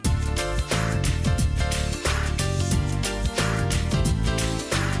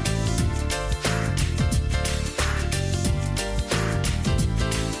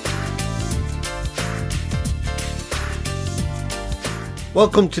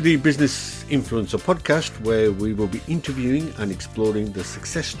Welcome to the Business Influencer Podcast, where we will be interviewing and exploring the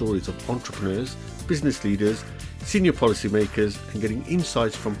success stories of entrepreneurs, business leaders, senior policymakers, and getting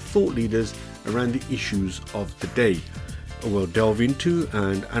insights from thought leaders around the issues of the day. We'll delve into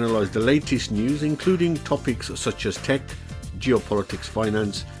and analyse the latest news, including topics such as tech, geopolitics,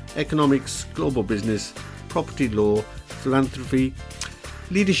 finance, economics, global business, property law, philanthropy,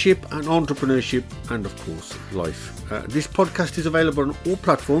 leadership and entrepreneurship, and of course life. This podcast is available on all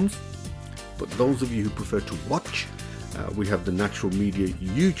platforms, but those of you who prefer to watch, we have the Natural Media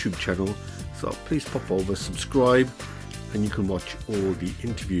YouTube channel, so please pop over, subscribe, and you can watch all the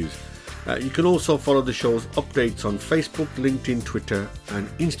interviews. You can also follow the show's updates on Facebook, LinkedIn, Twitter and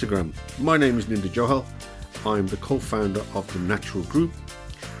Instagram. My name is Ninda Johal. I'm the co-founder of the Natural Group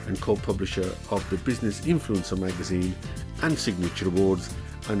and co-publisher of the Business Influencer magazine and Signature Awards,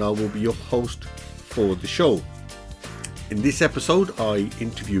 and I will be your host for the show. In this episode, I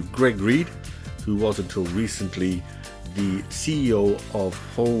interview Greg Reid, who was until recently the CEO of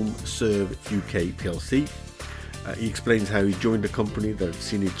HomeServe UK PLC. He explains how he joined a company that had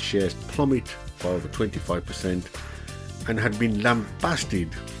seen its shares plummet by over 25% and had been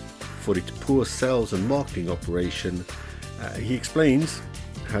lambasted for its poor sales and marketing operation. He explains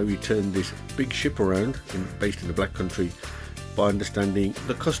how he turned this big ship around, based in the Black Country, by understanding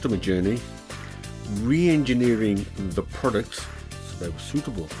the customer journey, re-engineering the products so they were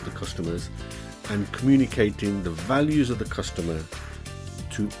suitable for the customers, and communicating the values of the customer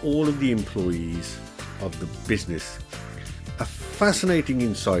to all of the employees of the business. A fascinating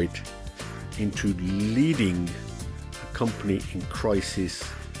insight into leading a company in crisis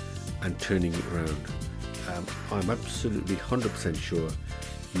and turning it around. I'm absolutely 100% sure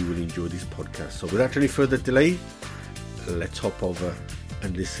you will enjoy this podcast. So without any further delay, let's hop over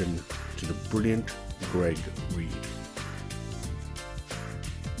and listen to the brilliant Greg Reid.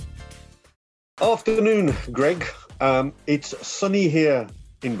 Afternoon, Greg. It's sunny here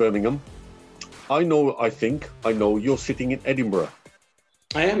in Birmingham. I know you're sitting in Edinburgh.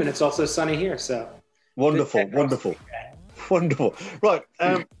 I am, and it's also sunny here, so. Wonderful. Right,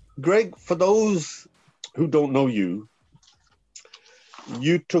 Greg, for those who don't know you,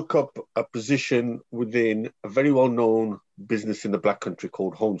 you took up a position within a very well-known business in the Black Country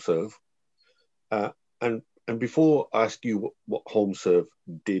called HomeServe. And before I ask you what HomeServe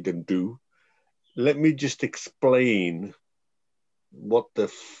did and do, let me just explain what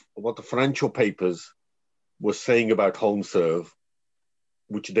the financial papers were saying about HomeServe,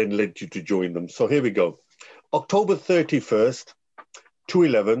 which then led you to join them. So here we go. October 31st,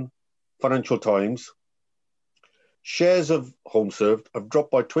 2011, Financial Times. Shares of HomeServe have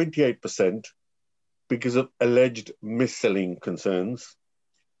dropped by 28% because of alleged mis-selling concerns.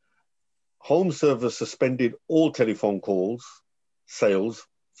 HomeServe has suspended all telephone calls, sales,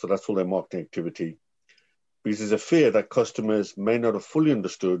 so that's all their marketing activity, because there's a fear that customers may not have fully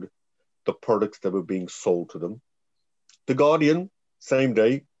understood the products that were being sold to them. The Guardian, same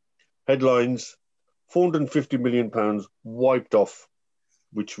day, headlines, £450 million wiped off,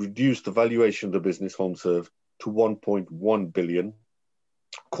 which reduced the valuation of the business HomeServe to 1.1 billion.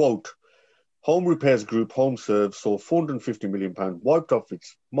 Quote, Home repairs group HomeServe saw £450 million wiped off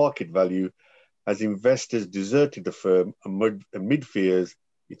its market value as investors deserted the firm amid fears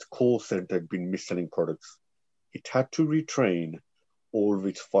its call centre had been mis-selling products. It had to retrain all of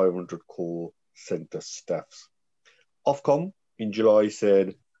its 500 call centre staffs. Ofcom in July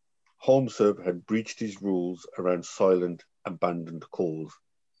said HomeServe had breached its rules around silent abandoned calls.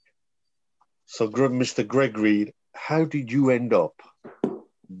 So, Mr. Greg Reid, how did you end up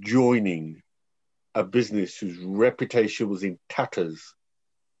joining a business whose reputation was in tatters?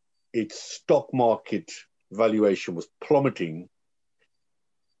 Its stock market valuation was plummeting.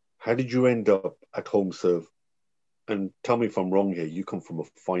 How did you end up at HomeServe? And tell me if I'm wrong here, you come from a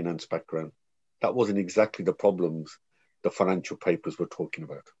finance background. That wasn't exactly the problems the financial papers were talking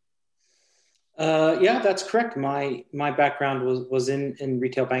about. Yeah, that's correct. My background was in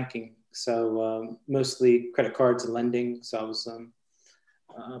retail banking. So mostly credit cards and lending. So I was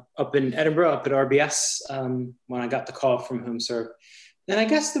up in Edinburgh, up at RBS, when I got the call from HomeServe. And I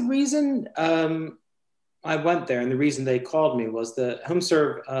guess the reason I went there and the reason they called me was that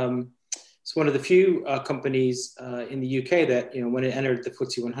HomeServe is one of the few companies in the UK that, when it entered the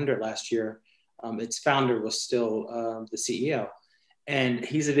FTSE 100 last year, its founder was still the CEO. And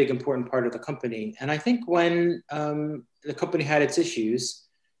he's a big important part of the company. And I think when the company had its issues,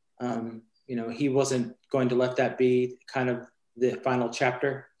 he wasn't going to let that be kind of the final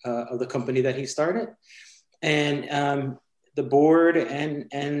chapter of the company that he started. And the board and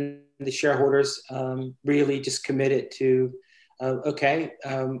the shareholders really just committed to okay,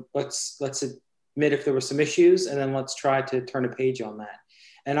 let's admit if there were some issues, and then let's try to turn a page on that.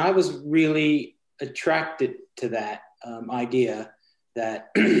 And I was really attracted to that idea that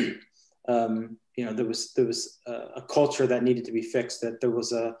there was a culture that needed to be fixed, that there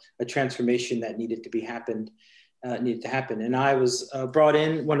was a transformation that needed to happen. And I was brought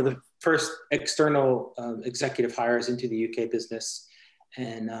in, one of the first external executive hires into the UK business,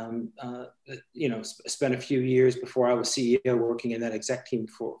 and spent a few years before I was CEO working in that exec team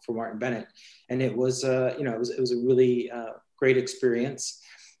for Martin Bennett, and it was it was a really great experience.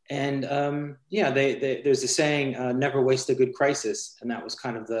 And there's a saying, never waste a good crisis, and that was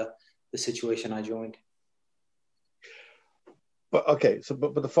kind of the situation I joined. But okay,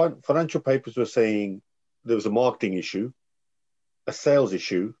 but the financial papers were saying there was a marketing issue, a sales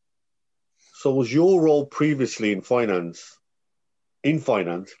issue. So was your role previously in finance, if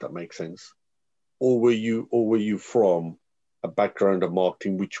that makes sense, or were you from a background of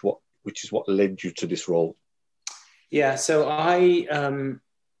marketing, which is what led you to this role? Yeah, so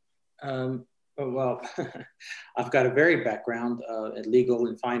well, I've got a varied background in legal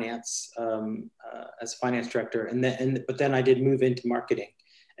and finance as a finance director, but then I did move into marketing,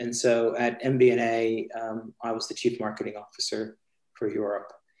 and so at MBNA I was the chief marketing officer for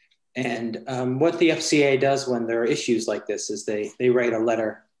Europe. And what the FCA does when there are issues like this is they write a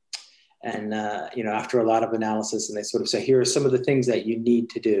letter, and after a lot of analysis, and they sort of say, here are some of the things that you need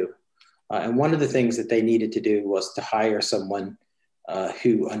to do. And one of the things that they needed to do was to hire someone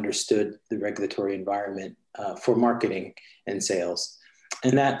who understood the regulatory environment for marketing and sales.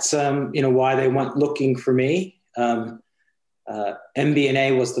 And that's why they went looking for me.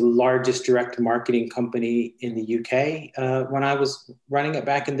 MBNA was the largest direct marketing company in the UK when I was running it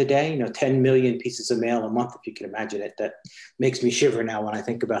back in the day. 10 million pieces of mail a month, if you can imagine it. That makes me shiver now when I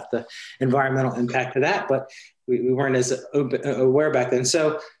think about the environmental impact of that. But we weren't as aware back then.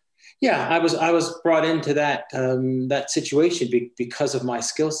 So yeah, I was brought into that situation because of my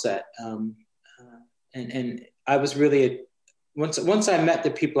skill set, and I was really once I met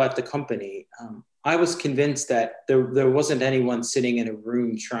the people at the company. I was convinced that there wasn't anyone sitting in a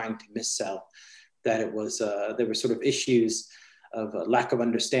room trying to missell, that it was there were sort of issues of lack of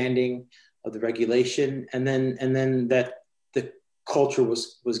understanding of the regulation, and then that the culture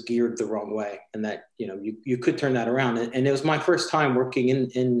was geared the wrong way, and that you could turn that around. And it was my first time working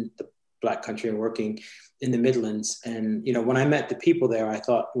in the Black Country and working in the Midlands. And when I met the people there, I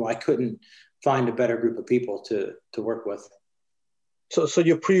thought, well, I couldn't find a better group of people to work with. So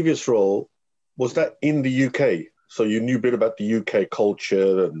your previous role, was that in the UK? So you knew a bit about the UK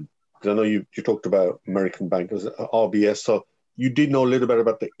culture, and because I know you talked about American bankers, RBS. So you did know a little bit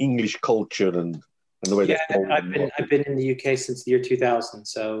about the English culture and the way. Yeah, I've been in the UK since the year 2000.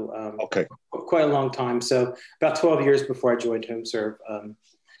 So okay, quite a long time. So about 12 years before I joined HomeServe,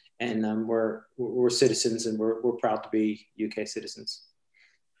 and we're citizens, and we're proud to be UK citizens.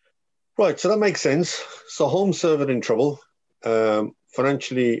 Right. So that makes sense. So HomeServe are in trouble,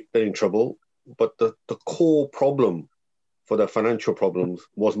 financially they're in trouble. But the core problem for their financial problems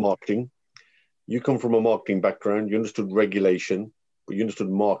was marketing. You come from a marketing background, you understood regulation, but you understood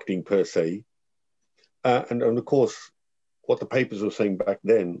marketing per se. And of course, what the papers were saying back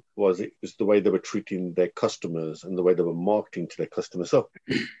then was it was the way they were treating their customers and the way they were marketing to their customers.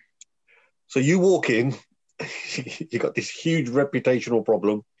 So you walk in, you got this huge reputational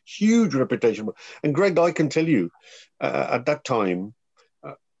problem. And Greg, I can tell you, at that time,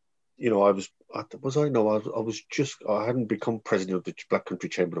 I hadn't become president of the Black Country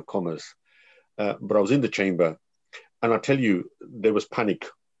Chamber of Commerce, but I was in the chamber, and I tell you, there was panic.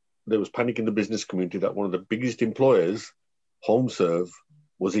 There was panic in the business community that one of the biggest employers, HomeServe,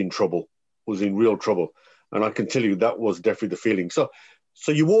 was in real trouble. And I can tell you that was definitely the feeling. So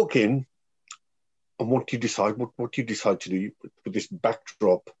you walk in, and what do you decide? What do you decide to do with this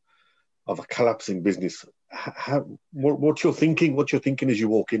backdrop of a collapsing business? What's your thinking? What's your thinking as you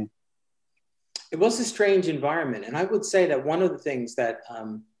walk in? It was a strange environment. And I would say that one of the things that,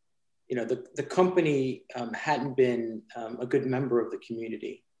 the company hadn't been a good member of the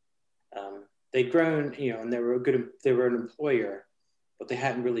community. They'd grown, and they were an employer, but they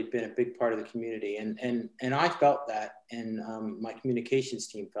hadn't really been a big part of the community. And I felt that, and my communications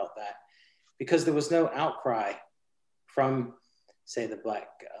team felt that, because there was no outcry from, say, the Black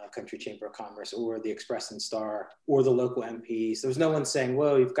Country Chamber of Commerce or the Express and Star or the local MPs. There was no one saying,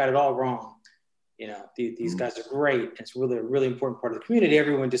 well, you've got it all wrong. These guys are great. It's really a really important part of the community.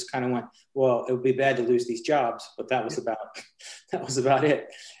 Everyone just kind of went, well, it would be bad to lose these jobs, but that was about it.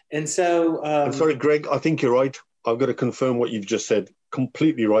 And so, I'm sorry, Greg, I think you're right. I've got to confirm what you've just said.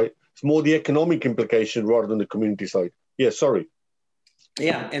 Completely right. It's more the economic implication rather than the community side. Yeah, sorry.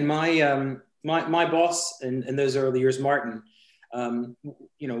 Yeah, and my boss in those early years, Martin,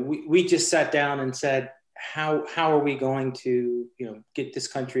 we just sat down and said, how are we going to get this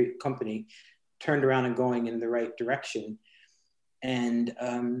company turned around and going in the right direction, and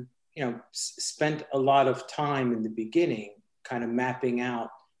spent a lot of time in the beginning kind of mapping out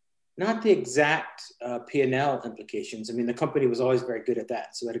not the exact P&L implications. I mean, the company was always very good at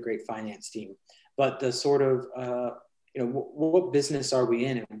that, so we had a great finance team, but the sort of what business are we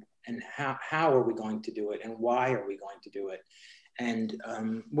in, and how are we going to do it, and why are we going to do it? And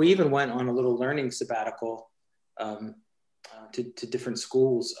we even went on a little learning sabbatical to different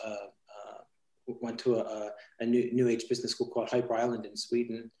schools. Went to a new age business school called Hyper Island in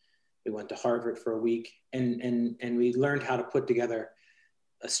Sweden. We went to Harvard for a week, and we learned how to put together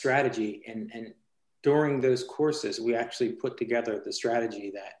a strategy. And during those courses, we actually put together the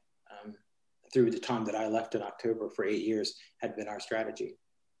strategy that through the time that I left in October for 8 years had been our strategy.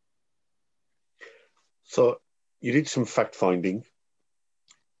 So you did some fact finding.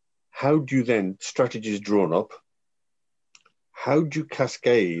 How do you then, strategies drawn up, how do you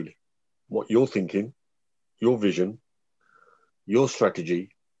cascade what you're thinking, your vision, your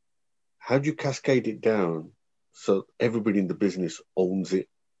strategy? How do you cascade it down so everybody in the business owns it?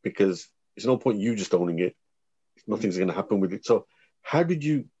 Because there's no point you just owning it. Nothing's going to happen with it. So how did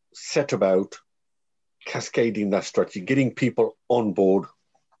you set about cascading that strategy, getting people on board?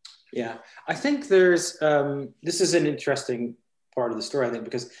 Yeah, I think there's, this is an interesting part of the story, I think,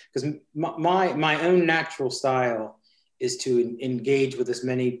 because my own natural style is to engage with as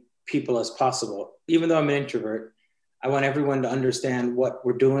many people as possible. Even though I'm an introvert, I want everyone to understand what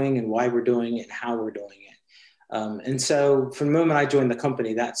we're doing and why we're doing it and how we're doing it. And so from the moment I joined the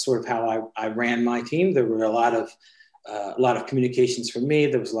company, that's sort of how I ran my team. There were a lot of communications from me.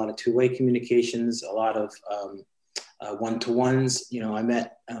 There was a lot of two-way communications, a lot of one-to-ones. I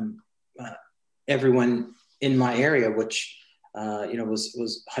met everyone in my area, which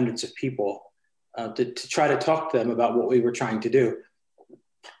was hundreds of people, to try to talk to them about what we were trying to do.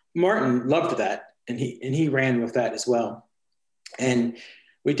 Martin loved that, and he ran with that as well. And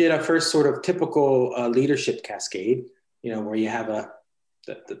we did our first sort of typical leadership cascade, where you have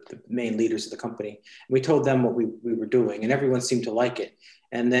the main leaders of the company. We told them what we were doing, and everyone seemed to like it.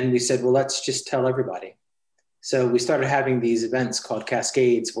 And then we said, well, let's just tell everybody. So we started having these events called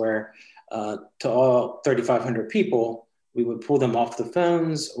cascades, where to all 3,500 people, we would pull them off the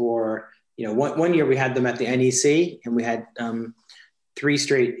phones, or one year we had them at the NEC, and we had 3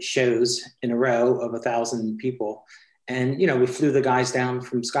 straight shows in a row of 1,000 people. And, we flew the guys down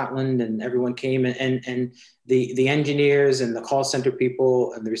from Scotland, and everyone came, and the engineers and the call center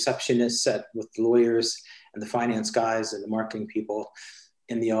people and the receptionists sat with the lawyers and the finance guys and the marketing people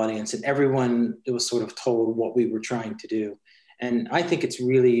in the audience, and everyone, it was sort of told what we were trying to do. And I think it's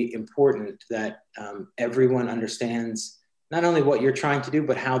really important that everyone understands not only what you're trying to do,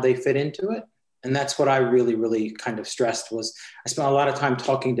 but how they fit into it. And that's what I really, really kind of stressed. Was I spent a lot of time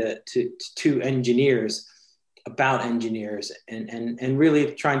talking to engineers about engineers, and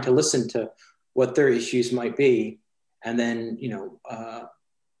really trying to listen to what their issues might be. And then,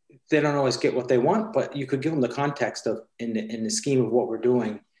 they don't always get what they want, but you could give them the context of in the scheme of what we're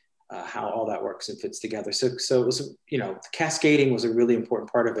doing, how all that works and fits together. So it was, the cascading was a really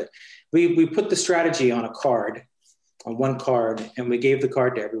important part of it. We put the strategy on one card, and we gave the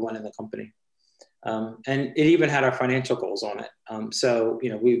card to everyone in the company. And it even had our financial goals on it. So,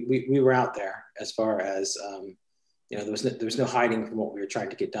 we were out there as far as, there was no hiding from what we were trying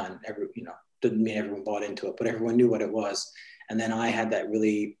to get done. Didn't mean everyone bought into it, but everyone knew what it was. And then I had that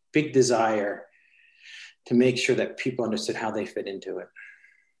really big desire to make sure that people understood how they fit into it.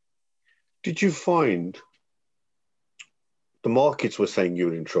 Did you find the markets were saying you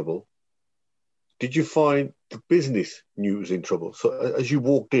were in trouble? Did you find the business knew it was in trouble? So as you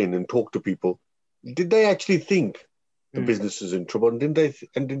walked in and talked to people, did they actually think the business is in trouble? And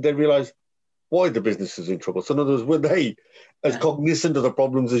did they realize why the business is in trouble? So in other words, were they as cognizant of the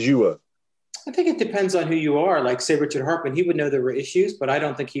problems as you were? I think it depends on who you are. Like, say, Richard Hartman, he would know there were issues, but I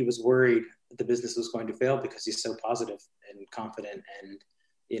don't think he was worried that the business was going to fail, because he's so positive and confident, and,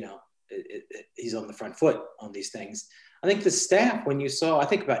 he's on the front foot on these things. I think the staff, when you saw, I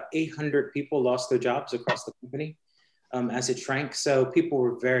think about 800 people lost their jobs across the company as it shrank. So people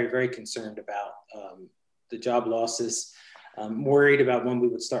were very, very concerned about the job losses, worried about when we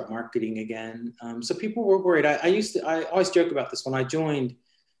would start marketing again. So people were worried. I always joke about this. When I joined,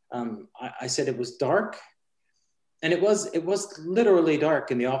 I said it was dark, and it was literally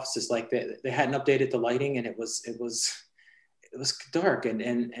dark in the offices. Like they hadn't updated the lighting, and it was was dark,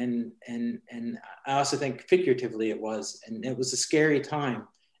 and I also think figuratively it was, and it was a scary time,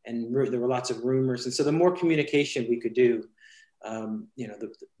 and there were lots of rumors, and so the more communication we could do,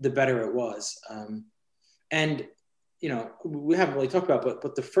 the better it was. And we haven't really talked about,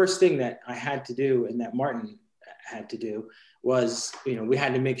 but the first thing that I had to do, and that Martin had to do, was we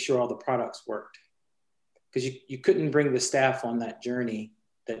had to make sure all the products worked, because you couldn't bring the staff on that journey,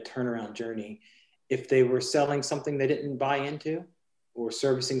 that turnaround journey, if they were selling something they didn't buy into, or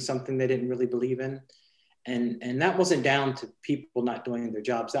servicing something they didn't really believe in. And that wasn't down to people not doing their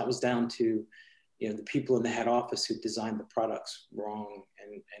jobs. That was down to, the people in the head office who designed the products wrong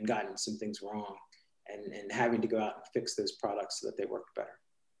and gotten some things wrong, and having to go out and fix those products so that they worked better.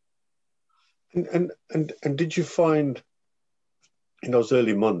 And did you find in those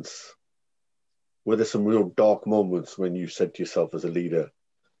early months, were there some real dark moments when you said to yourself as a leader,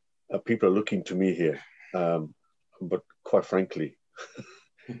 people are looking to me here, but quite frankly,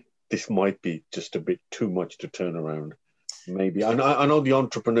 this might be just a bit too much to turn around? Maybe. I know the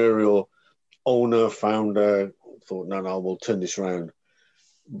entrepreneurial owner, founder thought, no, we'll turn this around.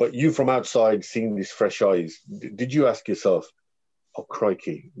 But you from outside, seeing these fresh eyes, did you ask yourself, oh,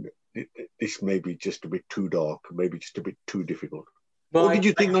 crikey, this may be just a bit too dark, maybe just a bit too difficult? Well, or did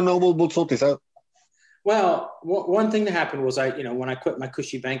you think, no, we'll sort this out? Well, one thing that happened was when I quit my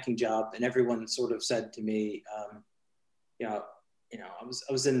cushy banking job, and everyone sort of said to me, I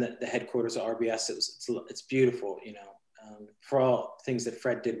was in the headquarters of RBS. It's beautiful, for all things that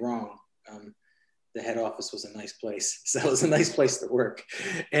Fred did wrong. The head office was a nice place, so it was a nice place to work,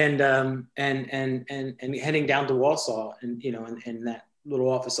 and heading down to Walsall, and in that little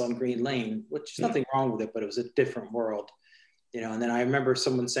office on Green Lane, which is nothing wrong with it, but it was a different world, And then I remember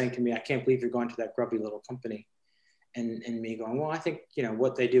someone saying to me, "I can't believe you're going to that grubby little company," and me going, "Well, I think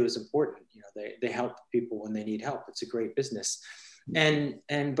what they do is important. They help people when they need help. It's a great business."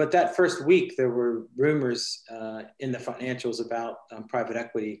 But that first week, there were rumors in the financials about private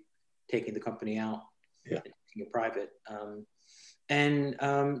equity taking the company out, taking it private.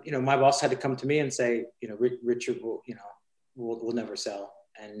 My boss had to come to me and say, Richard, we'll never sell,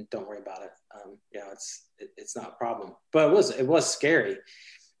 and don't worry about it. It's not a problem. But it was scary.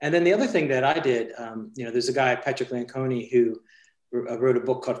 And then the other thing that I did, there's a guy, Patrick Lanconi, who wrote a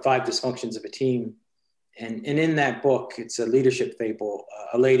book called 5 Dysfunctions of a Team. And in that book, it's a leadership fable.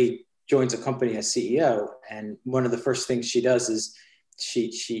 A lady joins a company as CEO, and one of the first things she does is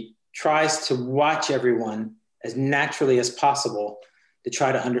she tries to watch everyone as naturally as possible to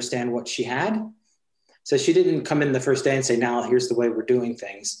try to understand what she had. So she didn't come in the first day and say, "Now here's the way we're doing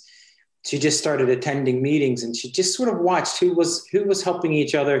things." She just started attending meetings, and she just sort of watched who was helping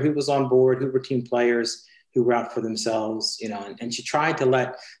each other, who was on board, who were team players, who were out for themselves, and she tried to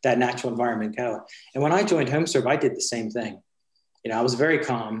let that natural environment go. And when I joined HomeServe, I did the same thing. I was very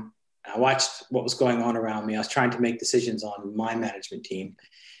calm. I watched what was going on around me. I was trying to make decisions on my management team.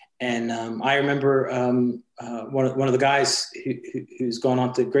 And I remember one of the guys who's gone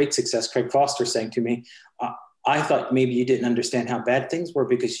on to great success, Craig Foster, saying to me, "I thought maybe you didn't understand how bad things were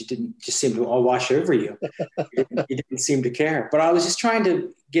because you didn't just seem to all wash over you. You didn't seem to care." But I was just trying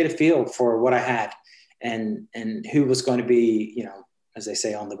to get a feel for what I had and who was going to be, as they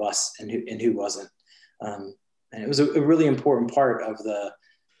say, on the bus, and who wasn't. And it was a really important part of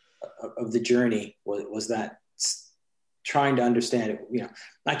the journey was that trying to understand it.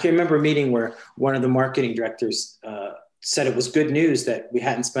 I can remember a meeting where one of the marketing directors said it was good news that we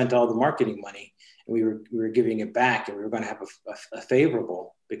hadn't spent all the marketing money, and we were giving it back, and we were going to have a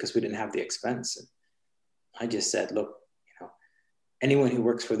favorable because we didn't have the expense. And I just said, "Look, anyone who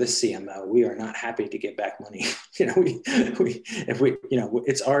works for this CMO, we are not happy to get back money.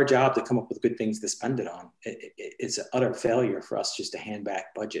 It's our job to come up with good things to spend it on. It's an utter failure for us just to hand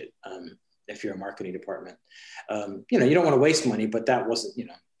back budget. If you're a marketing department, you don't want to waste money, but that wasn't,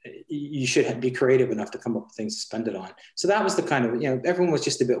 you should be creative enough to come up with things to spend it on." So that was the kind of, everyone was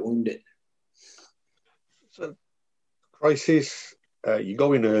just a bit wounded. So crisis, you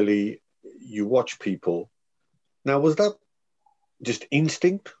go in early, you watch people. Now, was that just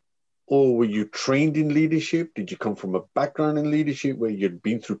instinct, or were you trained in leadership? Did you come from a background in leadership where you'd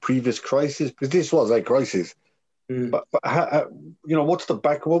been through previous crises? Because this was a crisis. But how, what's the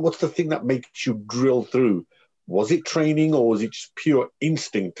background? What's the thing that makes you drill through? Was it training, or was it just pure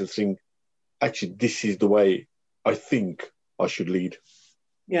instinct to think, actually, this is the way I think I should lead?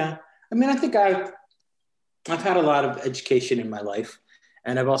 Yeah. I think I've had a lot of education in my life,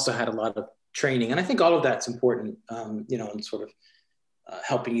 and I've also had a lot of training. And I think all of that's important, in sort of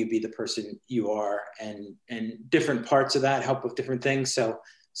helping you be the person you are, and different parts of that help with different things. So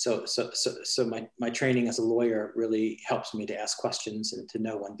So my training as a lawyer really helps me to ask questions and to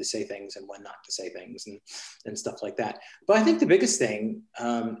know when to say things and when not to say things and stuff like that. But I think the biggest thing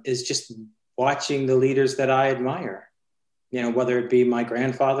is just watching the leaders that I admire, whether it be my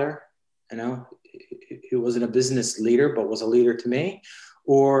grandfather, who wasn't a business leader, but was a leader to me,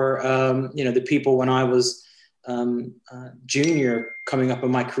 or, the people when I was junior coming up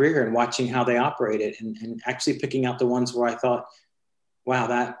in my career and watching how they operated and actually picking out the ones where I thought, wow,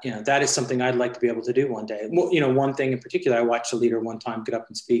 that is something I'd like to be able to do one day. Well, one thing in particular, I watched a leader one time get up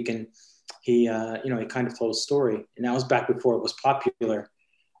and speak, and he kind of told a story, and that was back before it was popular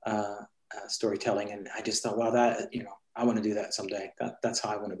storytelling. And I just thought, wow, I want to do that someday. That's how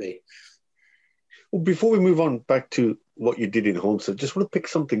I want to be. Well, before we move on back to what you did in HomeServe, just want to pick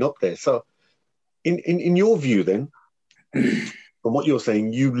something up there. So in your view then, from what you're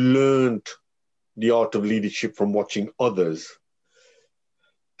saying, you learned the art of leadership from watching others.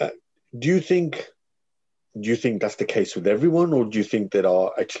 Do you think that's the case with everyone, or do you think there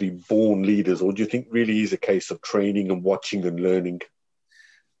are actually born leaders, or do you think really is a case of training and watching and learning?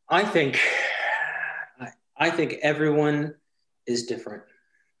 I think everyone is different.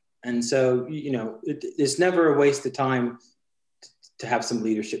 And so, it's never a waste of time to have some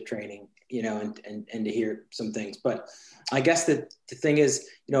leadership training, and to hear some things. But I guess that the thing is,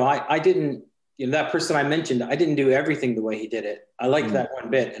 I didn't, that person I mentioned, I didn't do everything the way he did it. I liked that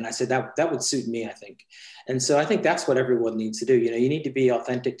one bit. And I said, that would suit me, I think. And so I think that's what everyone needs to do. You need to be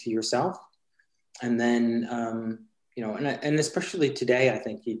authentic to yourself. And then, and especially today, I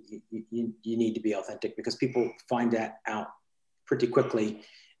think you need to be authentic, because people find that out pretty quickly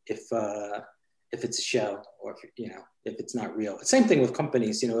if it's a show, or if it's not real. Same thing with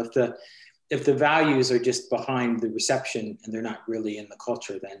companies. If the values are just behind the reception and they're not really in the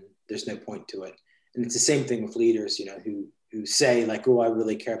culture, then there's no point to it. And it's the same thing with leaders, who say like, oh, I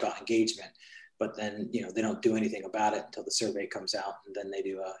really care about engagement, but then, they don't do anything about it until the survey comes out, and then they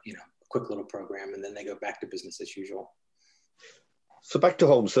do a quick little program, and then they go back to business as usual. So back to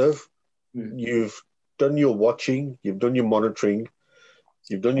HomeServe, You've done your watching, you've done your monitoring,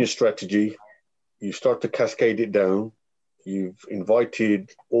 you've done your strategy, you start to cascade it down. You've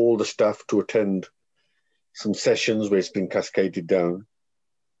invited all the staff to attend some sessions where it's been cascaded down.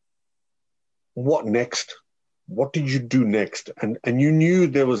 What next? What did you do next? And you knew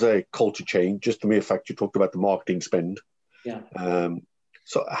there was a culture change, just the mere fact you talked about the marketing spend. Yeah.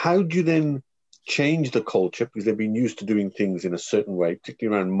 So how do you then change the culture? Because they've been used to doing things in a certain way,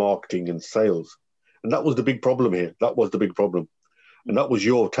 particularly around marketing and sales. And that was the big problem here. That was the big problem. And that was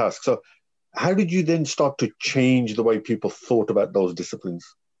your task. So how did you then start to change the way people thought about those disciplines?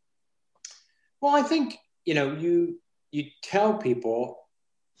 Well, I think, you tell people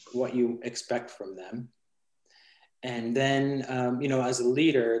what you expect from them. And then, as a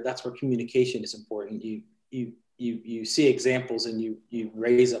leader, that's where communication is important. You see examples, and you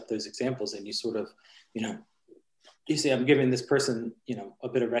raise up those examples, and you sort of, you say, I'm giving this person, a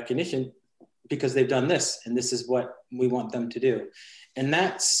bit of recognition because they've done this, and this is what we want them to do. And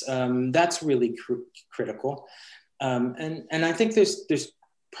that's really critical. And I think there's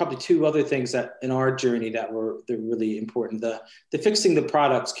probably two other things that in our journey they're really important. The fixing the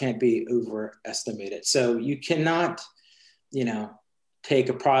products can't be overestimated. So you cannot, take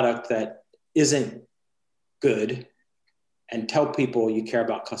a product that isn't good and tell people you care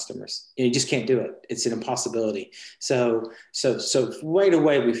about customers. You just can't do it. It's an impossibility. So right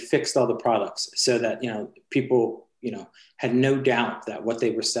away we fixed all the products so that, people, had no doubt that what they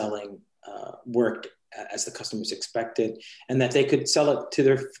were selling worked as the customers expected, and that they could sell it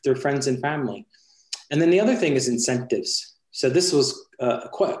to their friends and family. And then the other thing is incentives. So this was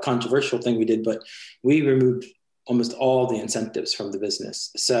quite a controversial thing we did, but we removed almost all the incentives from the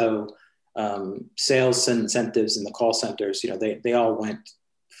business. So sales incentives in the call centers, they all went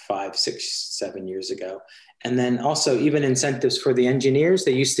 5, 6, 7 years ago. And then also even incentives for the engineers,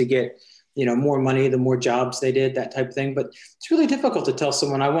 they used to get, more money, the more jobs they did, that type of thing. But it's really difficult to tell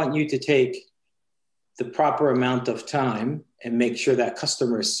someone, I want you to take the proper amount of time and make sure that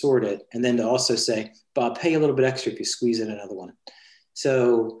customer is sorted. And then to also say, but I'll pay you a little bit extra if you squeeze in another one.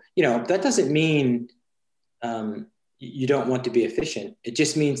 So, that doesn't mean you don't want to be efficient. It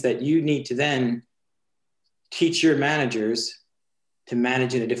just means that you need to then teach your managers to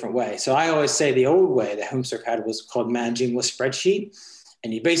manage in a different way. So I always say the old way that HomeServe had was called managing with spreadsheet.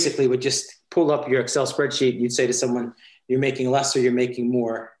 And you basically would just pull up your Excel spreadsheet. You'd say to someone, you're making less or you're making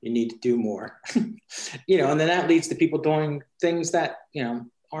more, you need to do more. And then that leads to people doing things that,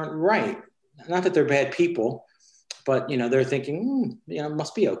 aren't right. Not that they're bad people, but, they're thinking, it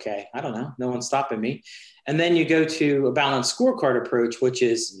must be okay. I don't know. No one's stopping me. And then you go to a balanced scorecard approach, which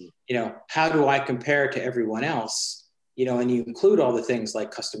is, how do I compare to everyone else? And you include all the things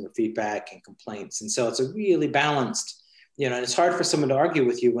like customer feedback and complaints. And so it's a really balanced, and it's hard for someone to argue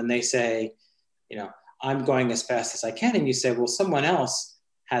with you when they say, I'm going as fast as I can. And you say, well, someone else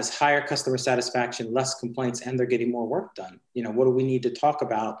has higher customer satisfaction, less complaints, and they're getting more work done. What do we need to talk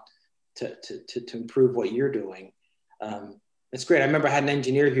about to improve what you're doing? It's great. I remember I had an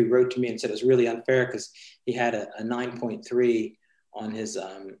engineer who wrote to me and said it was really unfair because he had a 9.3 on his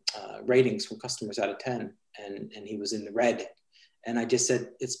ratings from customers out of 10, and he was in the red. And I just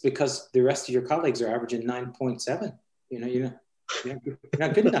said, it's because the rest of your colleagues are averaging 9.7. You're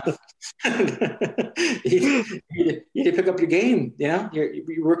not good enough. you need to pick up your game.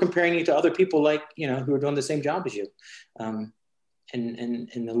 We're comparing you to other people like, who are doing the same job as you. And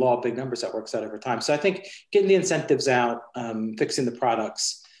the law of big numbers, that works out over time. So I think getting the incentives out, fixing the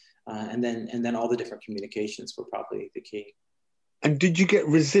products, and then all the different communications were probably the key. And did you get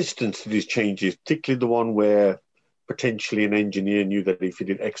resistance to these changes, particularly the one where potentially an engineer knew that if he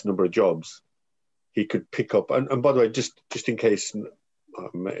did X number of jobs, he could pick up, and by the way, just in case,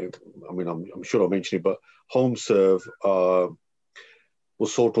 I'm sure I'll mention it, but HomeServe will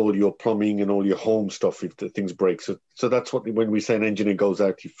sort all your plumbing and all your home stuff if the things break. So that's what, when we say an engineer goes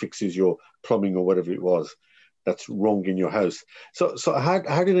out, he fixes your plumbing or whatever it was that's wrong in your house. So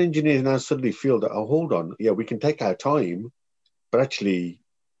how did engineers now suddenly feel that, oh, hold on, yeah, we can take our time, but actually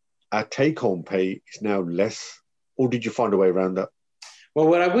our take-home pay is now less? Or did you find a way around that? Well,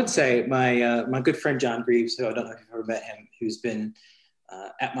 what I would say, my good friend John Greaves, who I don't know if you've ever met him, who's been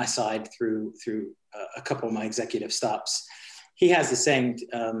at my side through a couple of my executive stops, he has the saying,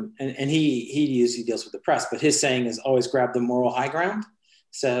 and he usually deals with the press, but his saying is always grab the moral high ground.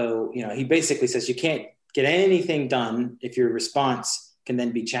 So, he basically says you can't get anything done if your response can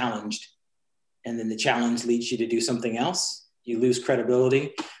then be challenged, and then the challenge leads you to do something else. You lose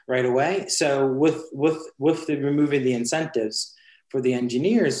credibility right away. So with the removing the incentives, for the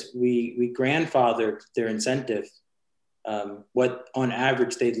engineers, we grandfathered their incentive, what on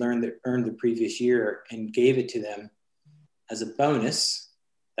average they'd earned the previous year, and gave it to them as a bonus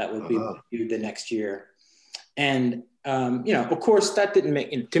that would be reviewed the next year. And, of course, that didn't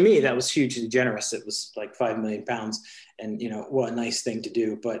make, to me, that was hugely generous. It was like £5 million. And, what a nice thing to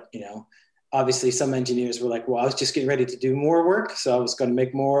do. But, obviously some engineers were like, well, I was just getting ready to do more work, so I was going to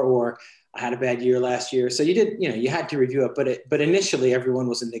make more, or I had a bad year last year. So you had to review it, but initially everyone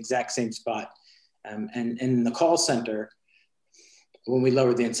was in the exact same spot. And in the call center, when we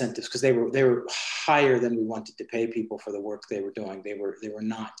lowered the incentives, because they were higher than we wanted to pay people for the work they were doing, they were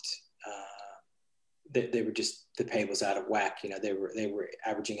not, they were just, the pay was out of whack. They were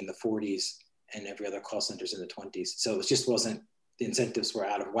averaging in the 40s, and every other call center's in the 20s. So it just wasn't, the incentives were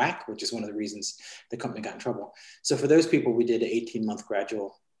out of whack, which is one of the reasons the company got in trouble. So for those people, we did an 18-month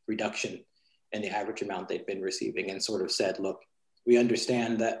gradual reduction in the average amount they'd been receiving, and sort of said, look, we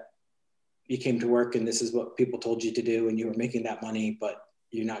understand that you came to work and this is what people told you to do, and you were making that money, but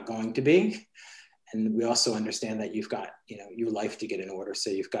you're not going to be. And we also understand that you've got, your life to get in order.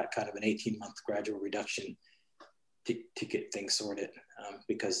 So you've got kind of an 18-month gradual reduction to get things sorted,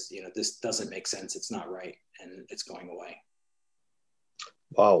 because, this doesn't make sense. It's not right. And it's going away.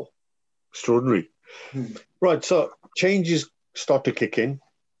 Wow. Extraordinary. Right. So changes start to kick in.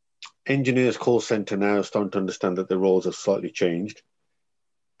 Engineers call center now are starting to understand that their roles have slightly changed.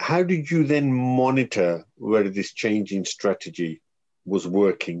 How did you then monitor whether this change in strategy was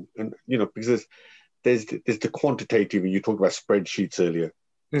working? And, because there's the quantitative, and you talked about spreadsheets earlier.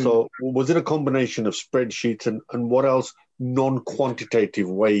 So was it a combination of spreadsheets and what else non-quantitative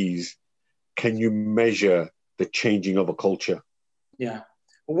ways can you measure the changing of a culture? Yeah.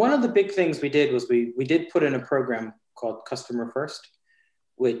 Well, one of the big things we did was we did put in a program called Customer First,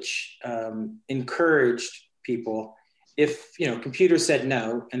 which encouraged people, if computers said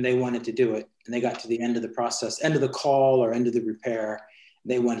no and they wanted to do it, and they got to the end of the process, end of the call or end of the repair,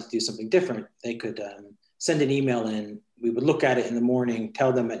 they wanted to do something different, they could send an email in. We would look at it in the morning,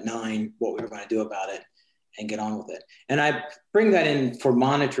 tell them at 9 what we were going to do about it, and get on with it. And I bring that in for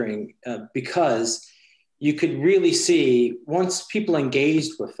monitoring because you could really see, once people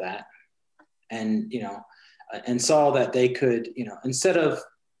engaged with that, and and saw that they could, instead of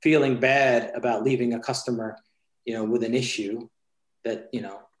feeling bad about leaving a customer, with an issue that,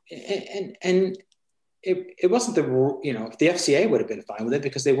 and it wasn't the, the FCA would have been fine with it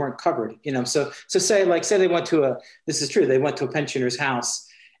because they weren't covered, so say they went to this is true, they went to a pensioner's house,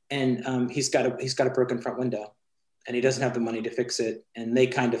 and he's got a broken front window, and he doesn't have the money to fix it, and they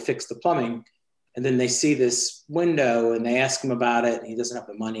kind of fix the plumbing. and then they see this window and they ask him about it and he doesn't have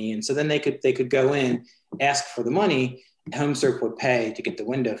the money. And so then they could go in, ask for the money, HomeServe would pay to get the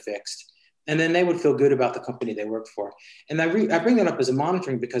window fixed. And then they would feel good about the company they worked for. And I bring that up as a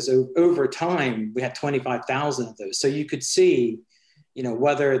monitoring because over time, we had 25,000 of those. So you could see,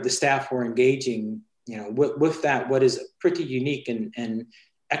 whether the staff were engaging, with that, what is a pretty unique and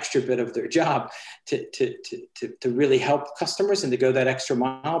extra bit of their job to really help customers and to go that extra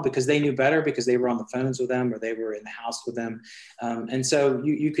mile because they knew better, because they were on the phones with them or they were in the house with them. And so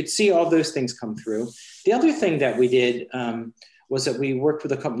you could see all those things come through. The other thing that we did was that we worked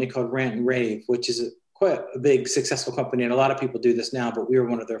with a company called Rant and Rave, which is quite a big successful company. And a lot of people do this now, but we were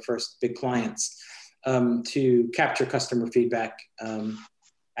one of their first big clients to capture customer feedback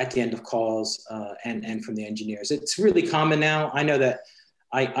at the end of calls and from the engineers. It's really common now. I know that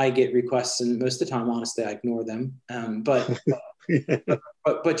I get requests, and most of the time, honestly, I ignore them. But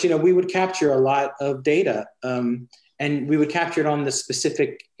we would capture a lot of data, and we would capture it on the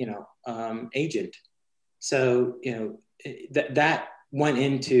specific, agent. So that went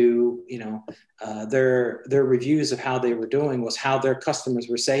into their reviews of how they were doing, was how their customers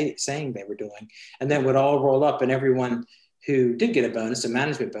were saying they were doing, and then would all roll up, and everyone who did get a bonus, a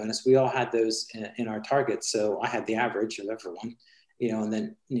management bonus, we all had those in our targets. So I had the average of everyone. And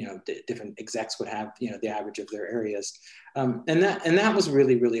then, different execs would have, the average of their areas. And that was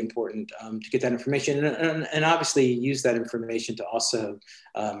really, really important to get that information and obviously use that information to also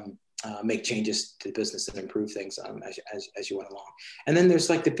make changes to the business and improve things as you went along. And then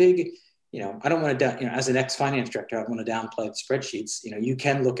there's like the big, I don't want to, as an ex-finance director, I don't want to downplay the spreadsheets. You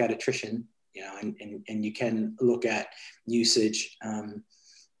can look at attrition, and you can look at usage.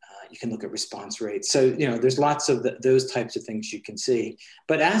 You can look at response rates. So, there's lots of those types of things you can see.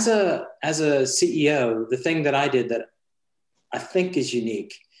 But as a CEO, the thing that I did that I think is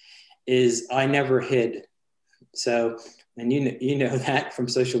unique is I never hid. So, and you know that from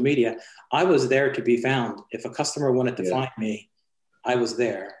social media, I was there to be found. If a customer wanted to find me, I was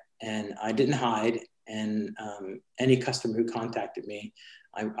there and I didn't hide. And any customer who contacted me,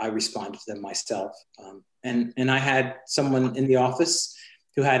 I responded to them myself. And I had someone in the office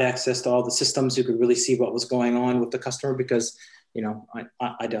who had access to all the systems, who could really see what was going on with the customer, because,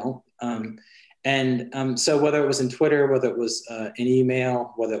 I don't. So whether it was in Twitter, whether it was in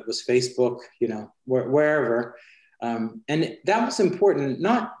email, whether it was Facebook, wherever, and that was important.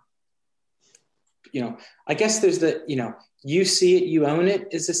 Not, I guess there's the, you see it, you own it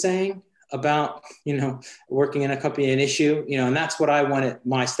is the saying about, working in a company, an issue, and that's what I wanted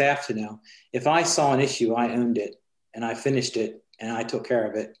my staff to know. If I saw an issue, I owned it and I finished it. And I took care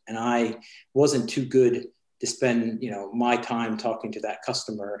of it. And I wasn't too good to spend, my time talking to that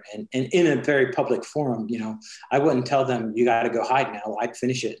customer and in a very public forum. I wouldn't tell them, you got to go hide now. I'd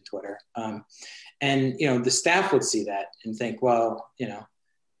finish it in Twitter. And the staff would see that and think, well,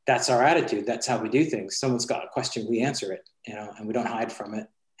 that's our attitude. That's how we do things. Someone's got a question, we answer it, and we don't hide from it.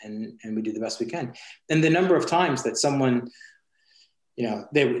 And we do the best we can. And the number of times that someone,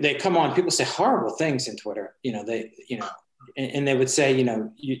 they come on, people say horrible things in Twitter, and they would say,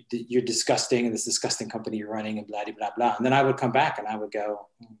 you're disgusting and this disgusting company you're running and blah, blah, blah, blah. And then I would come back and I would go,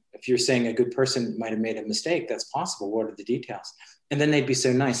 if you're saying a good person might have made a mistake, that's possible. What are the details? And then they'd be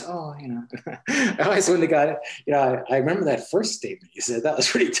so nice. Oh, I always when they got it, I remember that first statement you said, that was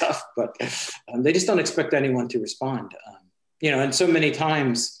pretty tough, but they just don't expect anyone to respond. And so many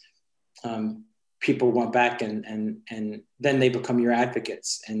times people went back and then they become your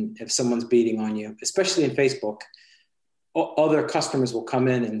advocates. And if someone's beating on you, especially in Facebook, other customers will come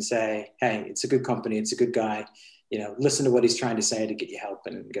in and say, hey, it's a good company. It's a good guy. Listen to what he's trying to say to get you help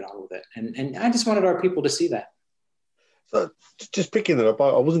and get on with it. And I just wanted our people to see that. So just picking that up,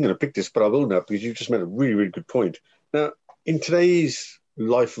 I wasn't going to pick this, but I will now because you just made a really, really good point. Now, in today's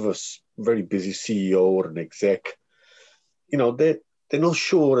life of a very busy CEO or an exec, they're not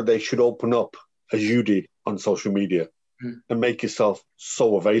sure that they should open up as you did on social media and make yourself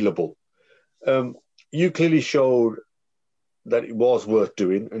so available. You clearly showed that it was worth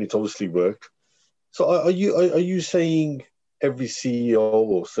doing, and it's obviously worked. So are you saying every CEO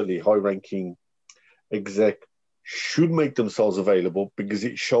or certainly high-ranking exec should make themselves available because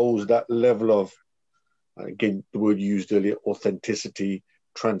it shows that level of, again, the word used earlier, authenticity,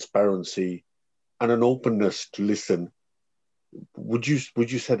 transparency, and an openness to listen? Would you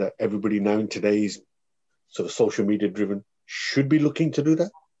say that everybody now in today's sort of social media driven should be looking to do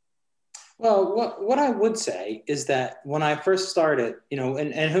that? Well, what I would say is that when I first started, and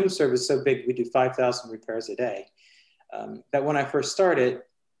HomeServe is so big, we do 5,000 repairs a day, that when I first started,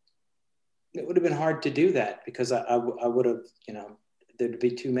 it would have been hard to do that because I would have, there'd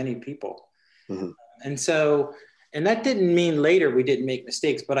be too many people. Mm-hmm. And so, and that didn't mean later we didn't make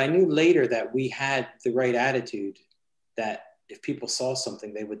mistakes, but I knew later that we had the right attitude, that if people saw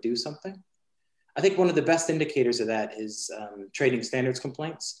something, they would do something. I think one of the best indicators of that is trading standards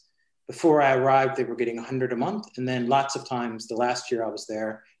complaints. Before I arrived, they were getting 100 a month. And then lots of times, the last year I was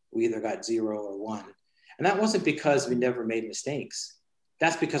there, we either got 0 or 1. And that wasn't because we never made mistakes.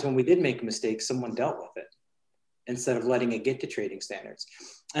 That's because when we did make a mistake, someone dealt with it instead of letting it get to trading standards.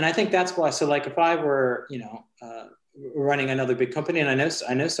 And I think that's why. So like if I were, running another big company, and I know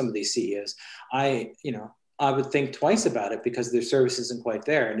some of these CEOs, I would think twice about it because their service isn't quite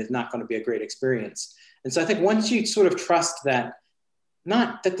there and it's not going to be a great experience. And so I think once you sort of trust that,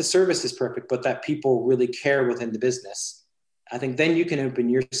 not that the service is perfect, but that people really care within the business, I think then you can open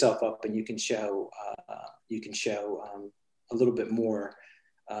yourself up and you can show a little bit more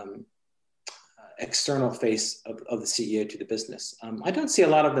external face of the CEO to the business. I don't see a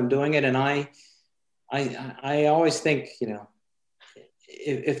lot of them doing it, and I always think,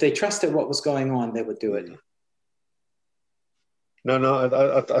 if they trusted what was going on, they would do it.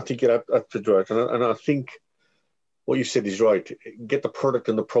 No, I think you're absolutely right, and I think what you said is right. Get the product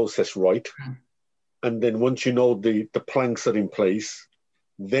and the process right, and then once you know the planks are in place,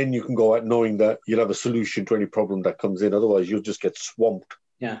 then you can go out knowing that you'll have a solution to any problem that comes in. Otherwise, you'll just get swamped.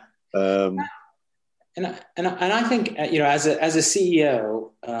 Yeah. And I think, as a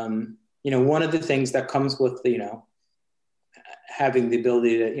CEO, one of the things that comes with having the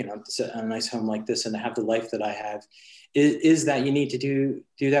ability to sit in a nice home like this and to have the life that I have is that you need to do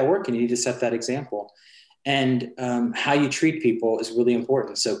that work, and you need to set that example. And how you treat people is really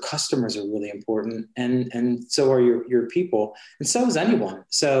important. So customers are really important, and so are your people, and so is anyone.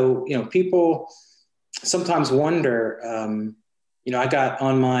 So people sometimes wonder. I got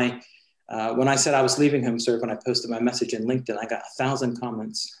on my when I said I was leaving HomeServe, when I posted my message in LinkedIn, I got 1,000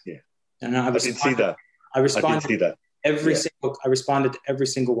 comments. Yeah, and I didn't see that. I responded. I didn't see that. I responded to every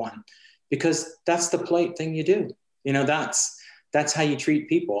single one, because that's the polite thing you do. That's how you treat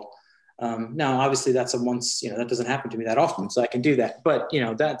people. Now, obviously, that's that doesn't happen to me that often, so I can do that. But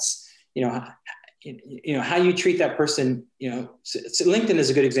that's how you treat that person. So LinkedIn is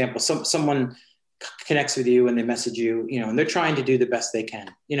a good example. Someone connects with you and they message you, and they're trying to do the best they can.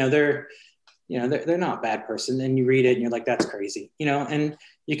 They're not a bad person, and you read it and you're like, that's crazy. And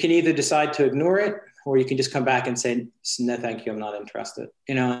you can either decide to ignore it, or you can just come back and say, no, thank you, I'm not interested.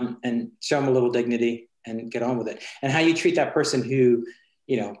 And show them a little dignity and get on with it. And how you treat that person who,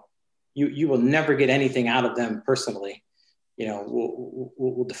 you will never get anything out of them personally,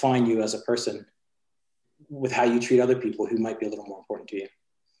 will define you as a person with how you treat other people who might be a little more important to you.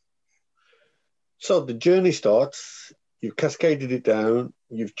 So the journey starts, you've cascaded it down,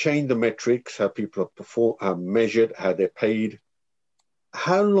 you've changed the metrics, how people are measured, how they're paid.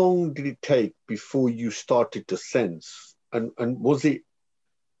 How long did it take before you started to sense? And was it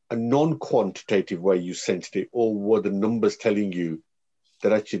a non-quantitative way you sensed it, or were the numbers telling you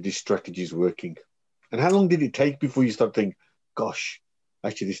that actually this strategy is working? And how long did it take before you started thinking, gosh,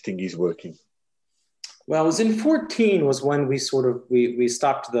 actually this thing is working? Well, it was in 2014 was when we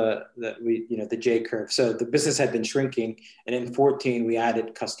stopped the J curve. So the business had been shrinking, and in 2014 we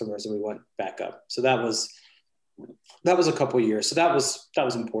added customers and we went back up. So that was a couple of years. So that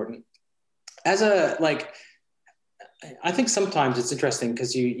was important. I think sometimes it's interesting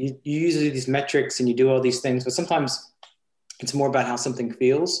because you use these metrics and you do all these things, but sometimes it's more about how something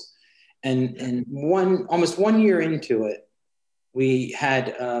feels. And almost 1 year into it, we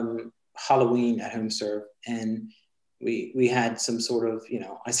had Halloween at HomeServe, and we had some sort of,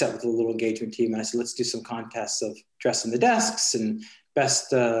 I sat with a little engagement team and I said, let's do some contests of dressing the desks and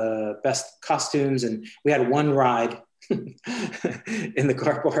best costumes. And we had one ride in the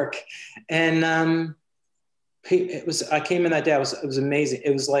car park, and I came in that day. It was amazing.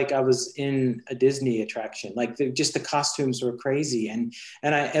 It was like I was in a Disney attraction. Like just the costumes were crazy, and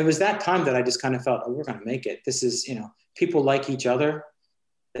it was that time that I just kind of felt, oh, we're going to make it. This is, people like each other.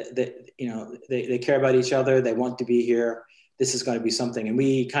 They care about each other. They want to be here. This is going to be something. And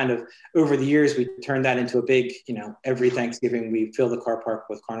we kind of, over the years, we turned that into a big, every Thanksgiving we fill the car park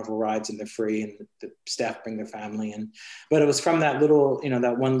with carnival rides, and they're free, and the staff bring their family. But it was from that little,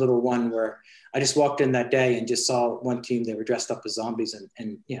 that one little one where I just walked in that day and just saw one team, they were dressed up as zombies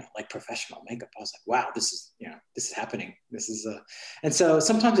and like professional makeup. I was like, wow, this is happening. And so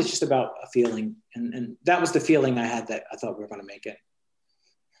sometimes it's just about a feeling. And that was the feeling I had, that I thought we were going to make it.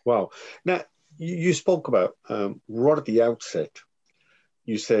 Wow. Now, you spoke about, right at the outset,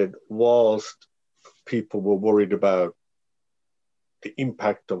 you said, whilst people were worried about the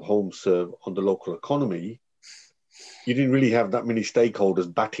impact of HomeServe on the local economy, you didn't really have that many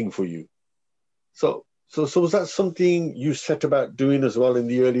stakeholders batting for you. So was that something you set about doing as well in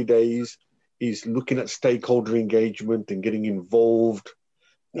the early days? Is looking at stakeholder engagement and getting involved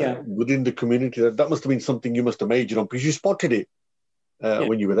within the community? That must have been something you must have majored on because you spotted it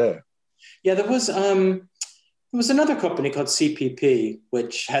when you were there. Yeah, there was another company called CPP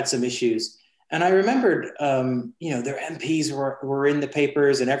which had some issues, and I remembered, their MPs were in the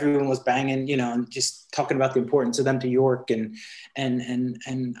papers and everyone was banging, and just talking about the importance of them to York, and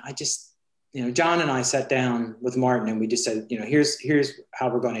I just. John and I sat down with Martin and we just said, here's how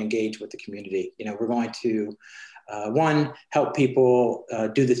we're going to engage with the community. We're going to, one, help people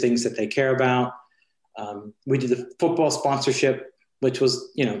do the things that they care about. We did the football sponsorship, which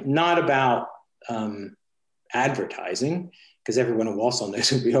was, not about advertising, because everyone in Walsall knows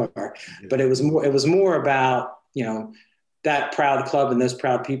who we are, but it was more about, that proud club and those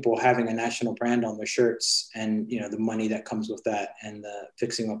proud people having a national brand on their shirts, and the money that comes with that, and the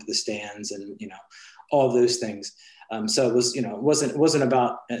fixing up the stands, and all those things. So it was, it wasn't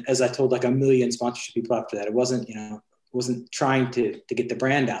about, as I told like a million sponsorship people after that. It wasn't trying to get the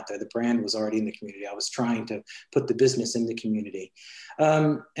brand out there. The brand was already in the community. I was trying to put the business in the community,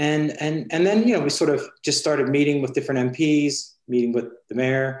 and then we sort of just started meeting with different MPs, meeting with the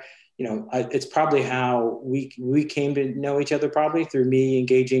mayor. It's probably how we came to know each other, probably through me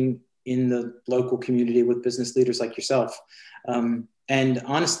engaging in the local community with business leaders like yourself. And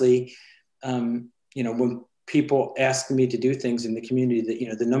honestly, when people ask me to do things in the community,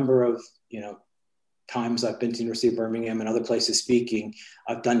 that, the number of, times I've been to University of Birmingham and other places speaking,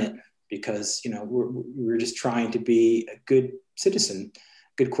 I've done it because, we're just trying to be a good citizen,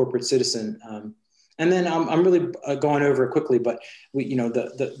 good corporate citizen. And then I'm really going over it quickly, but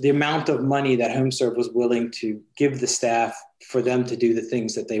the amount of money that HomeServe was willing to give the staff for them to do the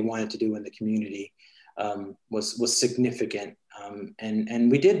things that they wanted to do in the community was significant.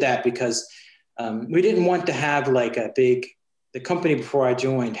 And we did that because we didn't want to have like the company before I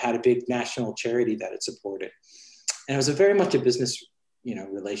joined had a big national charity that it supported. And it was very much a business,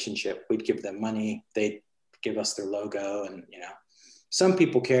 relationship. We'd give them money, they'd give us their logo, and, some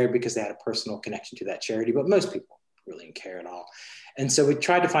people cared because they had a personal connection to that charity, but most people really didn't care at all. And so we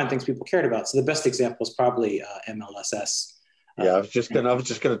tried to find things people cared about. So the best example is probably MLSS. I was just going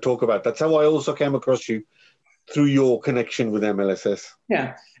to talk about that's how I also came across you, through your connection with MLSS.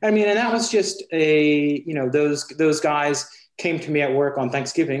 Yeah, I mean, and that was just those guys came to me at work on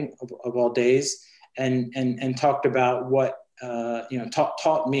Thanksgiving of all days, and talked about what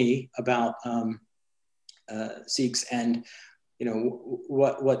taught me about Sikhs, and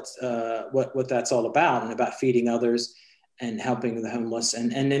what that's all about, and about feeding others and helping the homeless,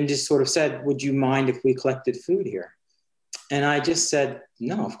 and then just sort of said, would you mind if we collected food here? And I just said,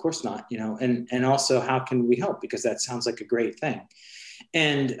 no, of course not, and also, how can we help? Because that sounds like a great thing.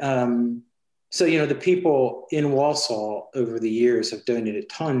 And so, the people in Walsall over the years have donated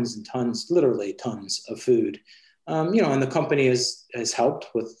tons and tons, literally tons of food. And the company has helped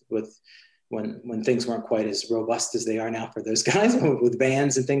with when things weren't quite as robust as they are now for those guys, with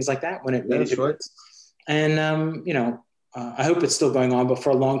vans and things like that, when it made a difference. Right. And, I hope it's still going on, but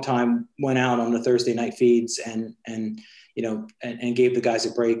for a long time went out on the Thursday night feeds and gave the guys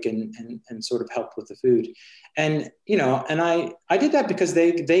a break and sort of helped with the food. And, and I did that because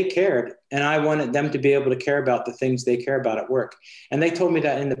they cared, and I wanted them to be able to care about the things they care about at work. And they told me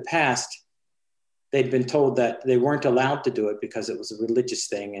that in the past, they'd been told that they weren't allowed to do it because it was a religious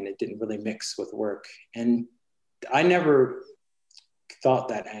thing and it didn't really mix with work. And I never thought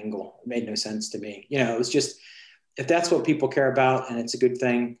that angle. It made no sense to me. It was just, if that's what people care about and it's a good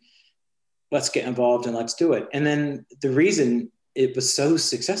thing, let's get involved and let's do it. And then the reason it was so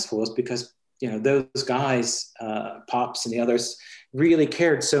successful is because, those guys, Pops and the others, really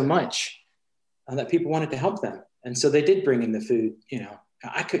cared so much that people wanted to help them. And so they did bring in the food.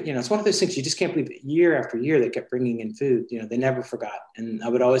 I could, it's one of those things you just can't believe it. Year after year, they kept bringing in food. They never forgot. And I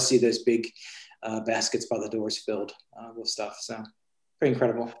would always see those big baskets by the doors filled with stuff. So pretty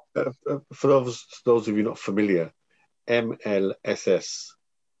incredible. For those of you not familiar, MLSS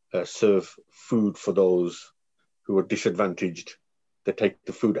serve food for those who are disadvantaged. They take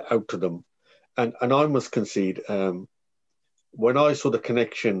the food out to them. And I must concede, when I saw the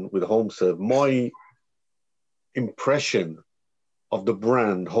connection with HomeServe, my impression of the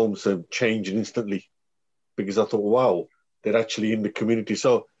brand HomeServe changed instantly, because I thought, wow, they're actually in the community.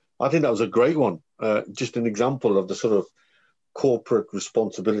 So I think that was a great one. Just an example of the sort of corporate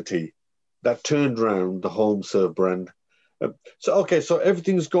responsibility that turned around the HomeServe brand. So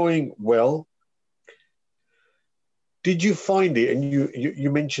everything's going well. Did you find it, and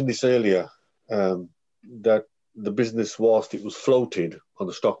you mentioned this earlier, that the business, whilst it was floated on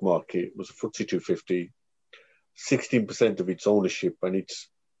the stock market, was a FTSE 250, 16% of its ownership and its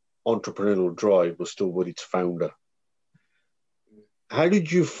entrepreneurial drive was still with its founder. How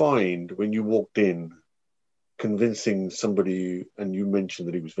did you find when you walked in convincing somebody, and you mentioned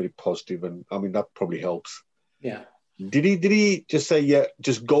that he was very positive, and I mean, that probably helps. Yeah. Did he just say, yeah,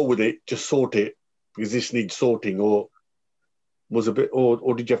 just go with it, just sort it, because this needs sorting, or was a bit,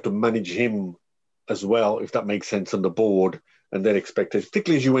 or did you have to manage him as well, if that makes sense, on the board, and then expect it,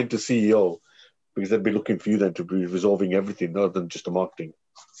 particularly as you went to CEO, because they'd be looking for you then to be resolving everything rather than just the marketing?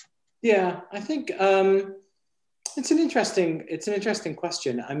 Yeah, I think it's an interesting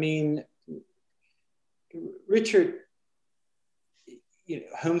question. I mean, Richard,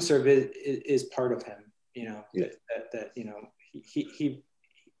 HomeServe is part of him. Yeah. That he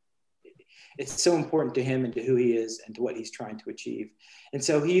it's so important to him and to who he is and to what he's trying to achieve. And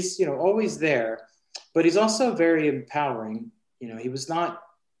so he's always there, but he's also very empowering. He was not.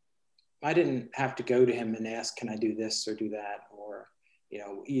 I didn't have to go to him and ask, "Can I do this or do that?" Or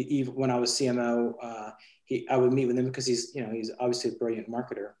even when I was CMO, I would meet with him because he's obviously a brilliant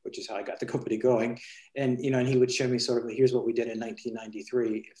marketer, which is how I got the company going. And and he would show me sort of, here's what we did in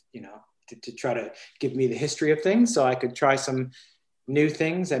 1993, to try to give me the history of things, so I could try some new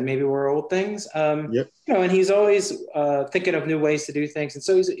things that maybe were old things. Yep. And he's always thinking of new ways to do things, and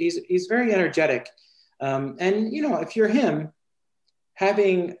so he's very energetic. And if you're him,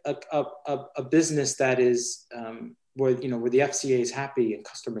 having a business that is where the FCA is happy and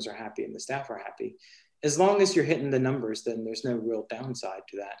customers are happy and the staff are happy, as long as you're hitting the numbers, then there's no real downside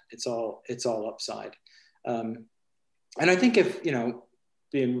to that. It's all upside. And I think if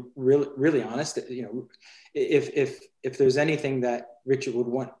being really honest, if there's anything that Richard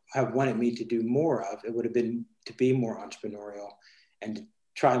would have wanted me to do more of, it would have been to be more entrepreneurial and to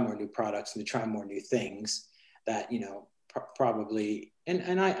try more new products and to try more new things that probably,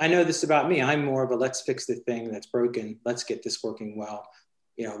 and I know this about me. I'm more of a let's fix the thing that's broken. Let's get this working well.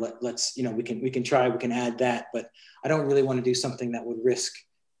 Let's we can try, we can add that, but I don't really want to do something that would risk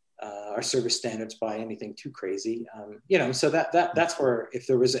our service standards by anything too crazy. So that's where, if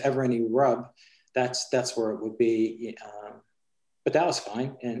there was ever any rub, that's where it would be. But that was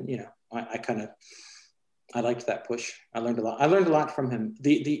fine, and I liked that push. I learned a lot from him.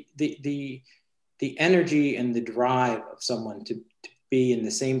 The energy and the drive of someone to be in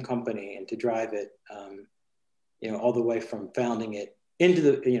the same company and to drive it, all the way from founding it into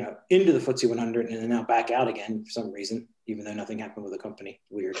the FTSE 100 and then now back out again for some reason, even though nothing happened with the company.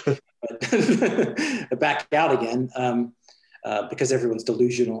 Weird, but back out again because everyone's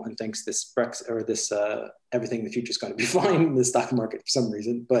delusional and thinks this Brexit or this everything in the future is going to be fine in the stock market for some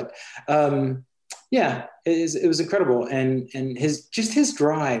reason. But it was incredible, and his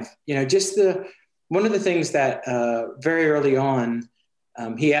drive, one of the things that very early on,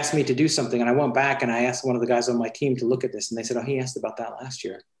 he asked me to do something, and I went back and I asked one of the guys on my team to look at this, and they said, "Oh, he asked about that last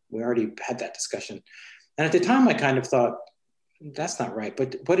year. We already had that discussion." And at the time, I kind of thought, that's not right.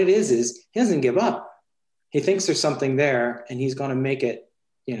 But what it is he doesn't give up. He thinks there's something there, and he's going to make it.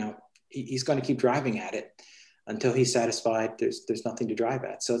 He's going to keep driving at it until he's satisfied there's nothing to drive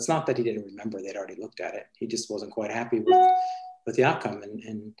at. So it's not that he didn't remember; they'd already looked at it. He just wasn't quite happy with the outcome.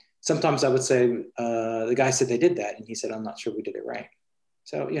 And sometimes I would say, the guy said they did that, and he said, "I'm not sure we did it right."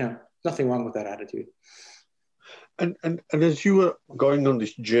 So, nothing wrong with that attitude. And as you were going on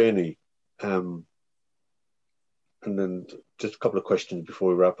this journey, and then just a couple of questions before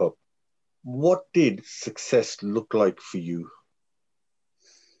we wrap up. What did success look like for you?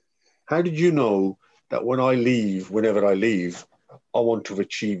 How did you know that whenever I leave, I want to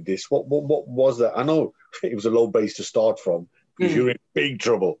achieve this? What was that? I know it was a low base to start from because you're in big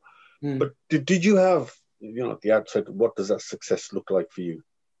trouble. But did you have, at the outset, what does that success look like for you?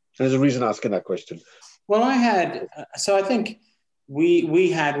 And there's a reason asking that question. Well, I had, so I think we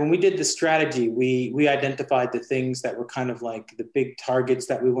had, when we did the strategy, we identified the things that were kind of like the big targets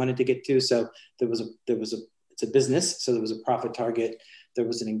that we wanted to get to. So it's a business. So there was a profit target. There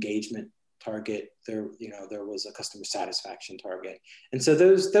was an engagement target. There was a customer satisfaction target. And so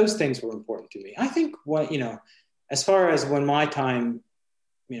those things were important to me. I think as far as when my time,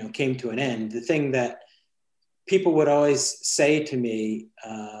 came to an end, the thing that people would always say to me,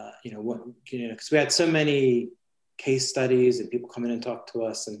 because we had so many case studies and people come in and talk to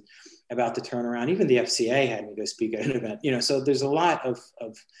us and about the turnaround. Even the FCA had me go speak at an event. So there's a lot of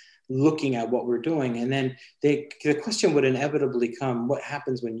looking at what we're doing, and then the question would inevitably come: what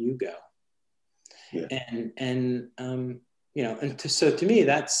happens when you go? Yeah. So to me,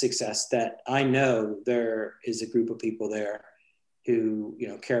 that's success. That I know there is a group of people there who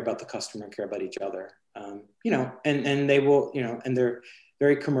care about the customer and care about each other, And they will, and they're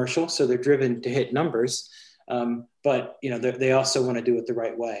very commercial, so they're driven to hit numbers. But they also want to do it the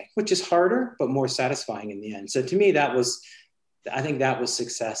right way, which is harder but more satisfying in the end. So to me, I think that was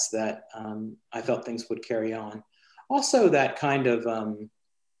success that I felt things would carry on. Also, that kind of,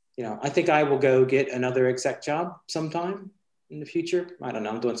 I think I will go get another exec job sometime in the future. I don't know.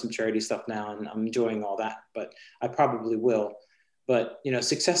 I'm doing some charity stuff now and I'm enjoying all that, but I probably will. But,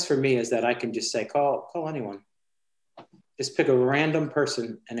 success for me is that I can just say, call anyone. Just pick a random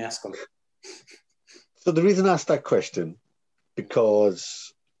person and ask them. So the reason I asked that question,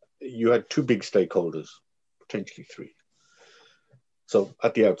 because you had two big stakeholders, potentially three. So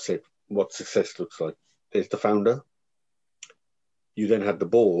at the outset, what success looks like. There's the founder. You then had the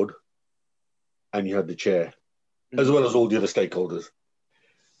board and you had the chair, as well as all the other stakeholders.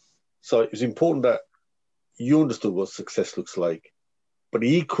 So it was important that you understood what success looks like, but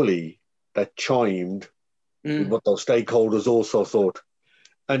equally that chimed with what those stakeholders also thought.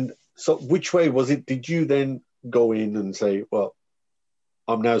 And so which way was it? Did you then go in and say, well,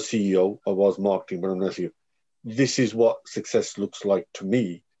 I'm now CEO, I was marketing, but I'm now CEO. This is what success looks like to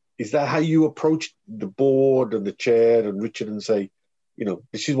me. Is that how you approached the board and the chair and Richard and say,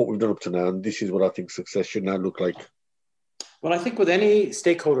 this is what we've done up to now, and this is what I think success should now look like? Well, I think with any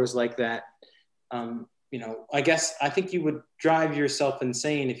stakeholders like that, I think you would drive yourself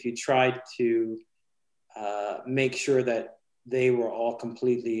insane if you tried to make sure that they were all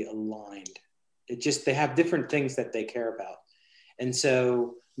completely aligned. They have different things that they care about. And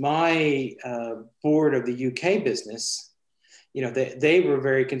so my board of the UK business, they were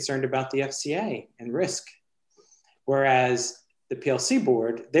very concerned about the FCA and risk. Whereas the PLC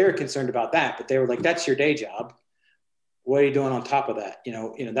board, they were concerned about that, but they were like, that's your day job. What are you doing on top of that?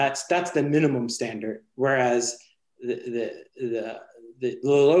 That's the minimum standard. Whereas the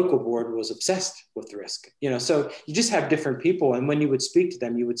local board was obsessed with risk. So you just have different people. And when you would speak to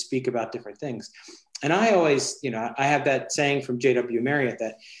them, you would speak about different things. And I always, I have that saying from J.W. Marriott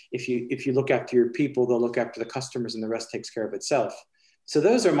that if you look after your people, they'll look after the customers and the rest takes care of itself. So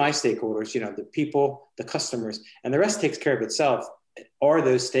those are my stakeholders, the people, the customers, and the rest takes care of itself are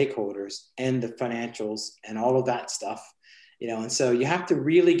those stakeholders and the financials and all of that stuff, and so you have to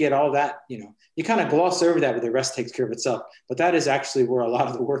really get all that, you kind of gloss over that with the rest takes care of itself, but that is actually where a lot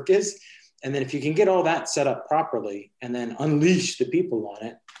of the work is. And then if you can get all that set up properly and then unleash the people on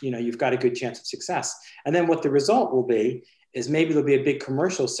it, you've got a good chance of success. And then what the result will be is maybe there'll be a big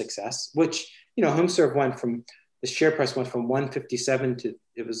commercial success, which, HomeServe the share price went from 157 to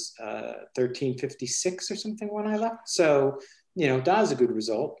it was 1356 or something when I left. So, that was a good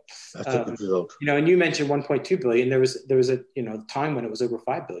result. That's a good result. And you mentioned 1.2 billion. There was a time when it was over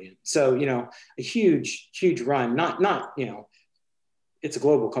 5 billion. So, a huge run. Not it's a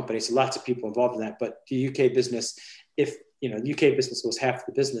global company, so lots of people involved in that. But the UK business, if the UK business was half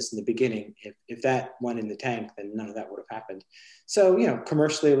the business in the beginning, if that went in the tank, then none of that would have happened. So,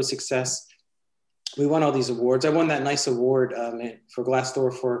 commercially it was success. We won all these awards. I won that nice award for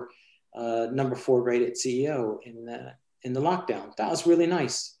Glassdoor for number 4 rated CEO in the lockdown. That was really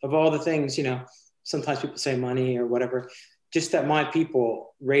nice. Of all the things, sometimes people say money or whatever, just that my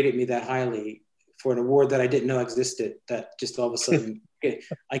people rated me that highly for an award that I didn't know existed, that just all of a sudden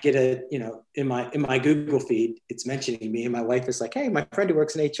I get in my Google feed, it's mentioning me, and my wife is like, hey, my friend who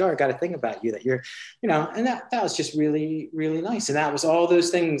works in HR got a thing about you that you're, and that was just really, really nice. And that was all those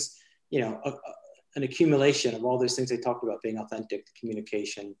things, an accumulation of all those things they talked about, being authentic,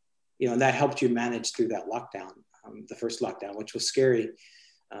 communication, and that helped you manage through that lockdown, the first lockdown, which was scary.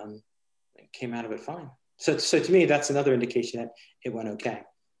 Came out of it fine. So to me, that's another indication that it went okay.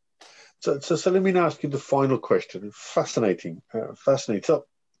 So let me now ask you the final question. Fascinating. So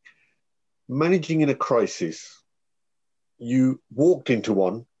managing in a crisis, you walked into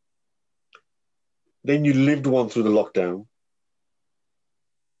one, then you lived one through the lockdown.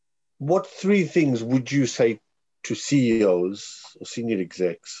 What 3 things would you say to CEOs or senior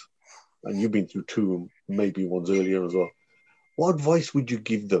execs, and you've been through 2, maybe ones earlier as well, what advice would you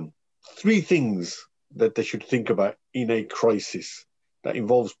give them? 3 things that they should think about in a crisis that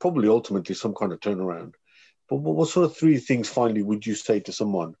involves probably ultimately some kind of turnaround. But what sort of 3 things finally would you say to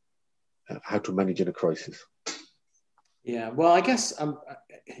someone how to manage in a crisis? Yeah, well, I guess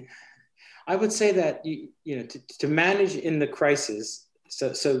I would say that, to manage in the crisis,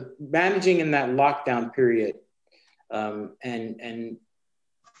 so managing in that lockdown period, and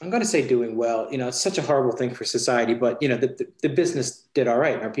I'm going to say doing well, it's such a horrible thing for society, but, the business did all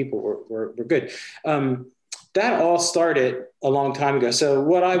right and our people were good. That all started a long time ago. So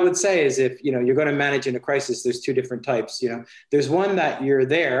what I would say is if, you're going to manage in a crisis, there's 2 different types. There's one that you're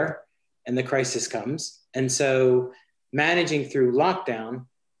there and the crisis comes. And so managing through lockdown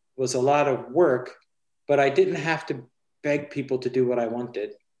was a lot of work, but I didn't have to beg people to do what I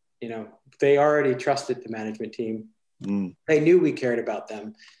wanted. You know, they already trusted the management team. They knew we cared about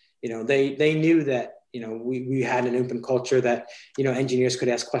them. You know, they knew that, you know, we had an open culture that, you know, engineers could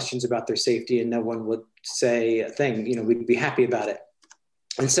ask questions about their safety and no one would say a thing. You know, we'd be happy about it.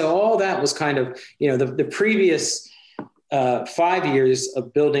 And so all that was kind of, you know, the previous 5 years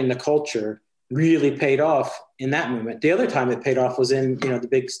of building the culture really paid off in that moment. The other time it paid off was in, you know, the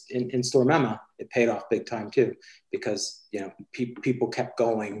big in Storm Emma. It paid off big time too, because, you know, people kept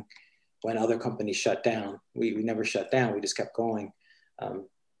going when other companies shut down. We never shut down. We just kept going.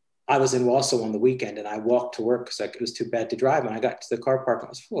 I was in Walsall on the weekend and I walked to work because it was too bad to drive. And I got to the car park and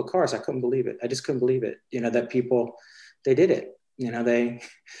it was full of cars. I couldn't believe it. I just couldn't believe it. You know, that people, they did it. You know,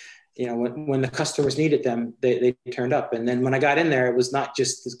 you know, when the customers needed them, they turned up. And then when I got in there, it was not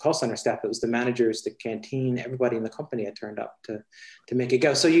just the call center staff, it was the managers, the canteen, everybody in the company had turned up to make it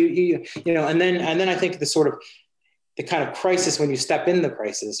go. So you know, and then I think the kind of crisis, when you step in the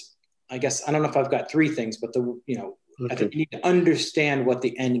crisis, I guess, I don't know if I've got three things, but you know, okay. I think you need to understand what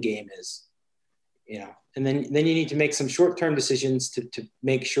the end game is, you know, and then you need to make some short-term decisions to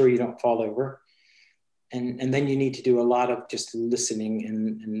make sure you don't fall over. And then you need to do a lot of just listening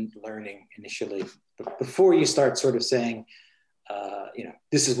and learning initially before you start sort of saying, you know,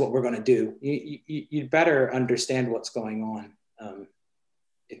 this is what we're going to do. You better understand what's going on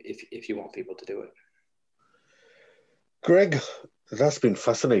if you want people to do it. Greg, that's been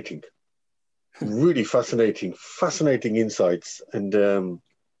fascinating. Really fascinating insights. And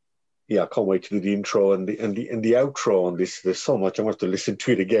yeah, I can't wait to do the intro and the outro on this. There's so much. I'm going to have to listen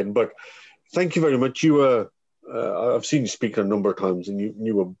to it again. But thank you very much. You were, I've seen you speak a number of times, and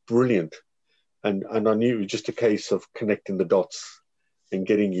you were brilliant. And I knew it was just a case of connecting the dots and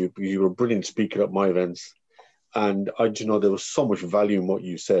getting you. You were a brilliant speaker at my events. And I just know there was so much value in what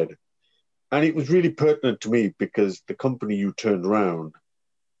you said. And it was really pertinent to me because the company you turned around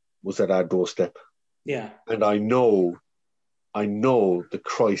was at our doorstep. Yeah. And I know the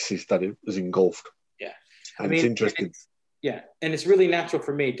crisis that it was engulfed. Yeah. And it's interesting. Yeah, and it's really natural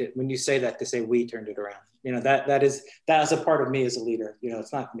for me when you say that, to say we turned it around. You know, that is a part of me as a leader. You know,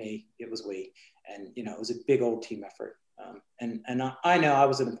 it's not me, it was we, and you know, it was a big old team effort. And I know I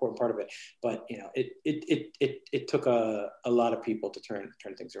was an important part of it, but you know, it took a lot of people to turn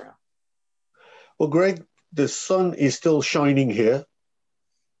things around. Well, Greg, the sun is still shining here.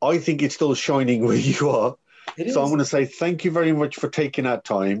 I think it's still shining where you are. So I'm going to say thank you very much for taking that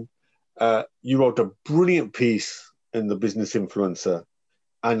time. You wrote a brilliant piece in the Business Influencer,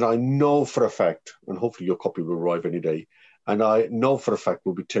 and I know for a fact, and hopefully your copy will arrive any day, and I know for a fact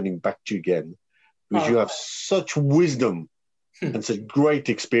we'll be turning back to you again, because you have such wisdom and such great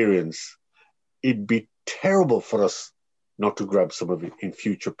experience. It'd be terrible for us not to grab some of it in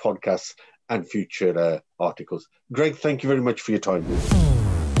future podcasts and future articles. Greg, thank you very much for your time.